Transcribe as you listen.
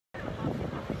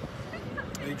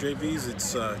Hey JVs,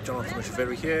 it's Jonathan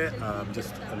Echeverry here,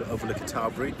 just overlooking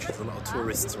Tower Bridge. There's a lot of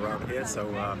tourists around here,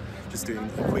 so just doing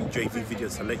a quick JV video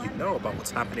to let you know about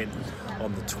what's happening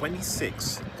on the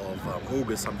 26th of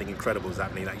August. Something incredible is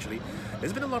happening actually.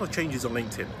 There's been a lot of changes on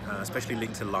LinkedIn, especially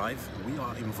LinkedIn Live. We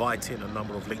are inviting a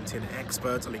number of LinkedIn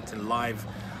experts, LinkedIn Live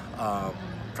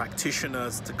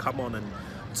practitioners to come on and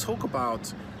talk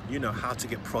about how to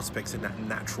get prospects in that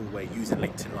natural way, using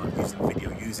LinkedIn Live, using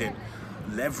video,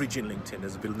 leveraging LinkedIn.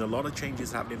 There's been a lot of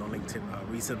changes happening on LinkedIn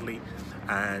recently,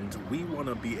 and we want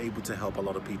to be able to help a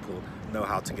lot of people know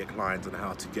how to get clients and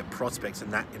how to get prospects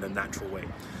in a natural way.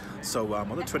 So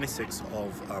on the 26th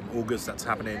of August, that's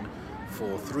happening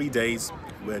for 3 days.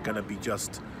 We're going to be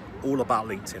just all about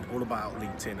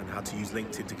LinkedIn and how to use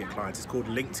LinkedIn to get clients. It's called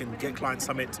LinkedIn Get Client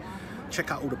Summit.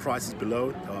 Check out all the prices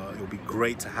below. It'll be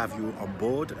great to have you on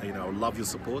board. I love your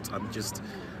support. I'm just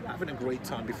having a great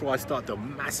time. Before I start the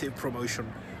massive promotion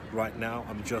right now,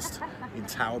 I'm just in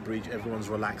Tower Bridge. Everyone's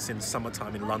relaxing.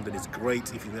 Summertime in London is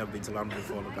great. If you've never been to London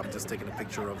before, look, I'm just taking a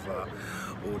picture of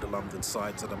all the London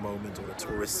sites at the moment. All the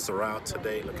tourists are out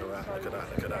today. Look at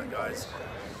that, guys.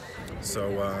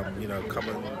 So come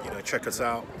and check us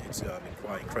out. It's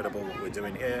quite incredible what we're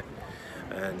doing here.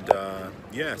 And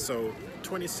yeah, so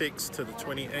 26th to the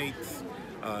 28th,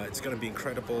 it's going to be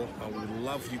incredible. We would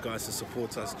love you guys to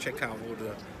support us. Check out all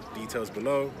the details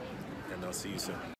below, and I'll see you soon.